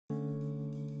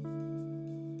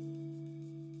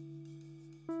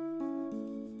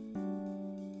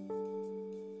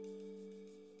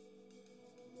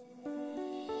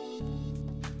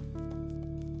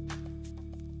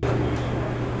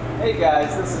Hey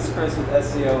guys, this is Chris with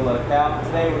SEO Locale.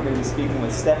 Today we're going to be speaking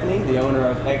with Stephanie, the owner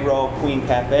of Eggroll Queen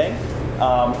Cafe.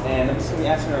 And I'm just going to be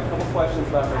asking her a couple questions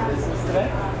about her business today.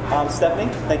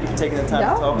 Stephanie, thank you for taking the time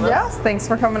to talk with us. Yes, thanks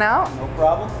for coming out. No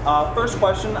problem. First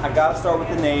question, I got to start with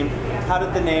the name. How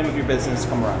did the name of your business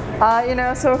come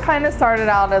around? So it kind of started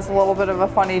out as a little bit of a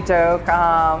funny joke.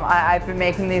 I've been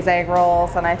making these egg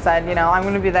rolls, and I said, I'm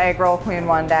going to be the egg roll queen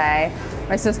one day.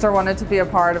 My sister wanted to be a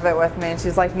part of it with me, and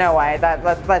she's like, no way,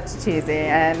 that's cheesy.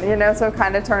 And so it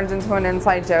kind of turned into an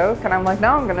inside joke, and I'm like,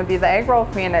 no, I'm going to be the egg roll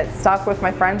queen. It stuck with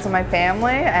my friends and my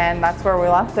family, and that's where we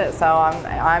left it. So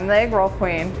I'm the egg roll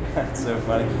queen. That's so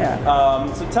funny.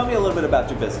 Yeah. So tell me a little bit about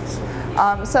your business.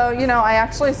 I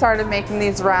actually started making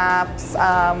these wraps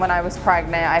when I was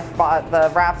pregnant. I bought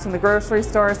the wraps in the grocery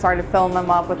store, started filling them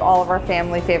up with all of our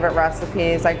family favorite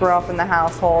recipes. I grew up in the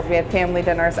household. We had family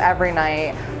dinners every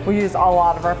night. We use a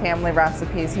lot of our family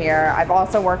recipes here. I've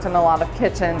also worked in a lot of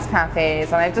kitchens, cafes,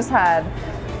 and I've just had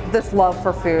this love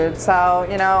for food. So,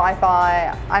 I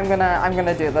thought I'm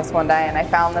gonna do this one day, and I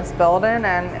found this building,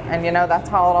 and that's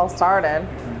how it all started.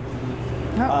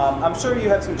 I'm sure you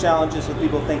have some challenges with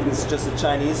people thinking this is just a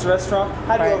Chinese restaurant.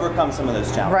 How do you overcome some of those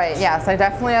challenges? Right, yes. I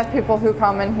definitely have people who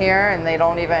come in here and they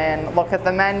don't even look at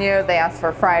the menu. They ask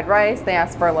for fried rice, they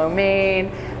ask for lo mein,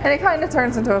 and it kind of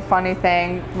turns into a funny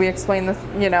thing. We explain this,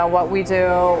 what we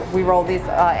do. We roll these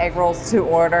egg rolls to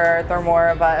order. They're more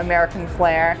of an American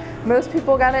flair. Most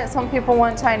people get it. Some people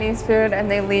want Chinese food and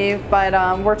they leave, but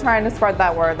we're trying to spread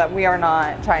that word that we are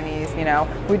not Chinese.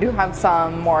 We do have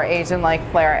some more Asian-like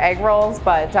flair egg rolls,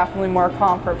 but definitely more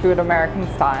comfort food, American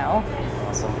style.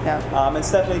 Awesome. Yeah. And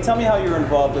Stephanie, tell me how you're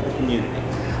involved with the community.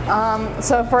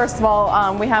 So first of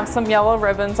all, we have some yellow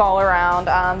ribbons all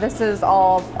around. This is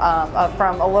all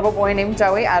from a little boy named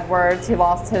Joey Edwards. He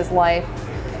lost his life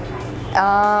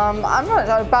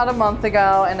about a month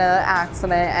ago in an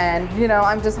accident, and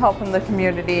I'm just helping the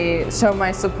community show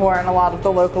my support and a lot of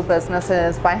the local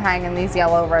businesses by hanging these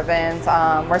yellow ribbons.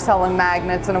 We're selling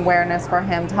magnets and awareness for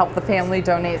him to help the family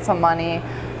donate some money.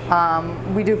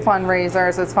 We do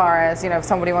fundraisers as far as, if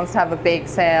somebody wants to have a bake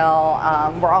sale.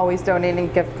 We're always donating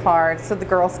gift cards to the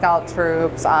Girl Scout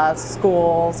troops,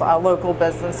 schools, local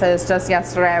businesses. Just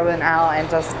yesterday I went out and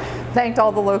just thanked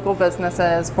all the local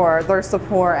businesses for their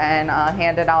support and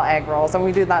handed out egg rolls, and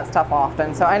we do that stuff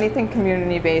often. So anything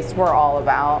community-based, we're all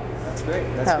about. That's great.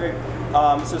 That's great.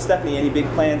 So Stephanie, any big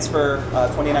plans for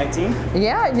 2019?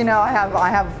 Yeah, I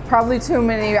have probably too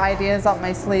many ideas up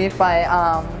my sleeve,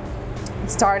 but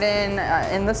starting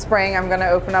in the spring, I'm going to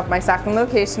open up my second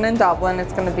location in Dublin.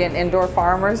 It's going to be an indoor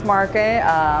farmers market.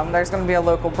 There's going to be a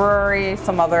local brewery,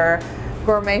 some other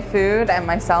gourmet food, and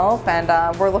myself, and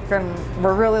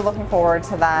we're really looking forward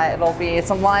to that. It'll be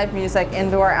some live music,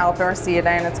 indoor, outdoor seating.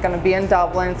 It's going to be in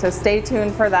Dublin, so stay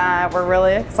tuned for that. We're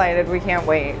really excited. We can't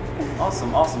wait.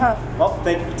 Awesome. Well,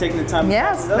 thank you for taking the time to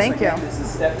talk with us. Thank you. This is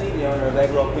Stephanie, the owner of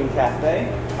Eggroll Queen Cafe.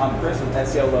 I'm Chris with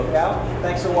SEO Locale.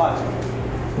 Thanks for watching.